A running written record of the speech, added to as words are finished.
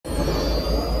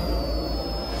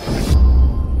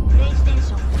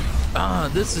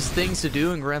This is Things to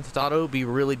Do in Grand Theft Auto Be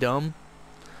Really Dumb.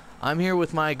 I'm here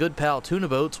with my good pal Tuna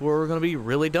Boats, where we're gonna be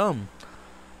really dumb.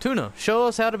 Tuna, show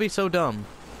us how to be so dumb.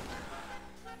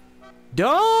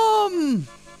 Dumb!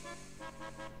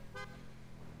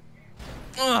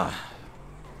 Ugh.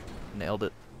 Nailed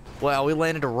it. Wow, we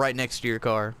landed right next to your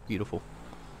car. Beautiful.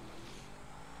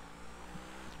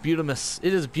 Beautimous.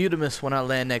 It is beautimous when I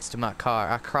land next to my car.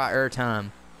 I cry every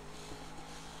time.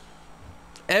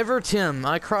 Evertim.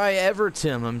 I cry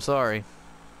Evertim. I'm sorry.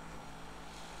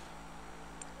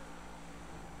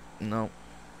 No.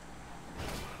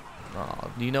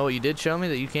 Oh, do you know what you did show me?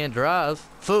 That you can't drive.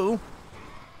 Fool.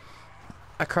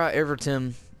 I cry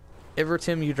Evertim.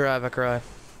 Evertim you drive, I cry.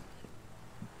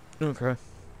 Don't cry.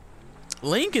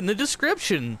 Link in the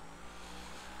description.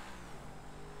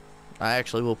 I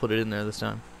actually will put it in there this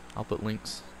time. I'll put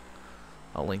links.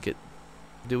 I'll link it.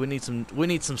 Dude, we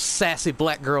need some sassy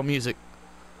black girl music.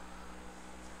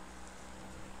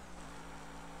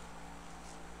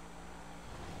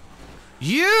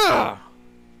 Yeah!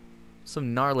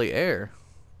 Some gnarly air.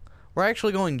 We're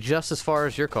actually going just as far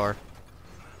as your car.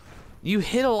 You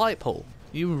hit a light pole.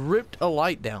 You ripped a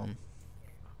light down.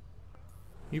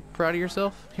 You proud of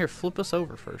yourself? Here, flip us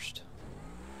over first.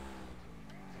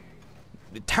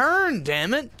 Turn,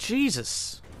 damn it!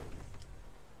 Jesus.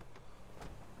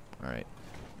 Alright.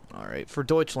 Alright, for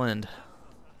Deutschland.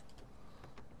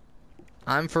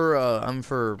 I'm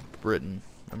for Britain.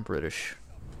 I'm British.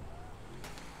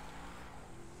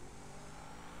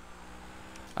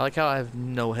 I like how I have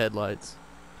no headlights.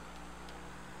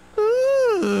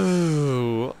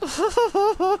 Ooh.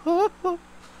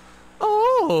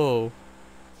 Oh.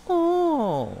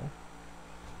 Oh.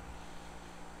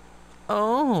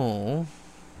 Oh.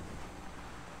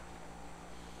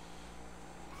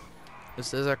 It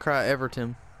says I cry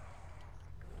Everton.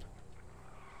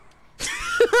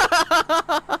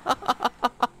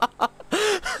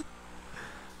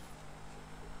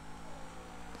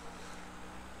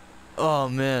 Oh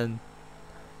man.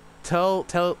 Tell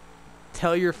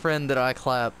your friend that I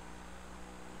clap.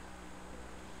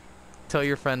 Tell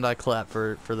your friend I clap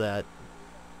for that.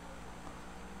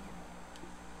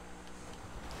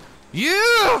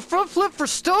 Yeah! Front flip for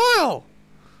style!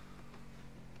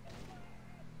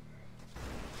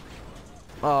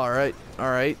 Alright,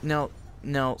 alright.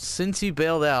 Now, since he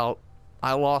bailed out,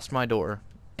 I lost my door.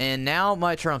 And now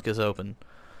my trunk is open.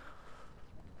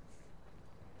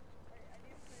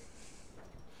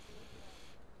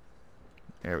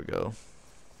 There we go.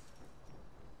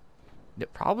 Yeah,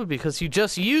 probably because you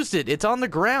just used it. It's on the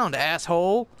ground,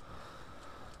 asshole.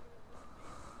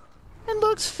 It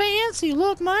looks fancy.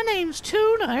 Look, my name's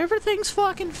Tuna. Everything's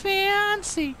fucking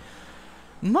fancy.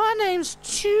 My name's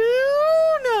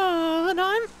Tuna, and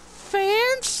I'm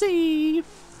fancy.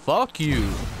 Fuck you.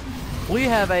 We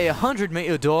have a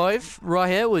 100-meter dive right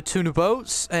here with Tuna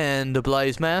Boats and the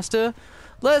Blaze Master.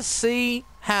 Let's see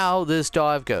how this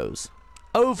dive goes.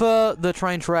 Over the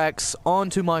train tracks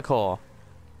onto my car.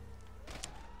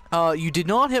 You did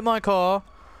not hit my car.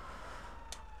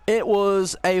 It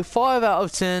was a 5 out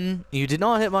of 10. You did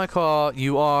not hit my car.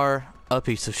 You are a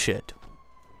piece of shit.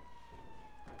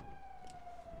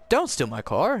 Don't steal my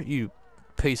car, you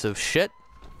piece of shit.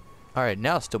 Alright,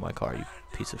 now steal my car, you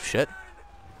piece of shit.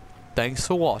 Thanks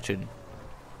for watching.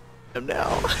 And now,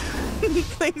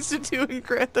 things to do in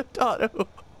Grand Theft Auto.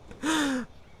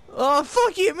 Oh,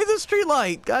 fuck, you hit me with the street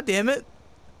light. God damn it.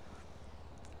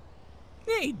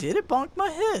 Yeah, he did. It bonked my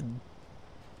head.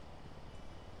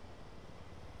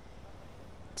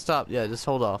 Stop. Yeah, just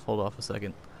hold off. Hold off a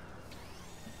second.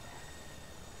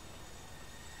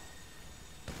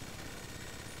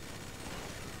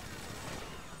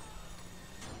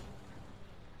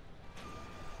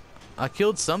 I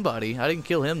killed somebody. I didn't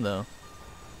kill him, though.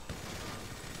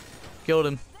 Killed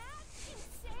him.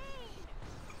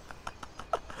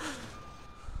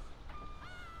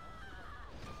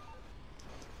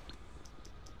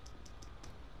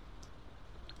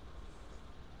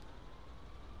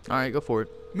 Alright, go for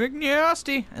it.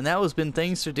 McNasty! And that was been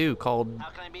Things to Do called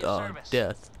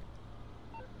Death.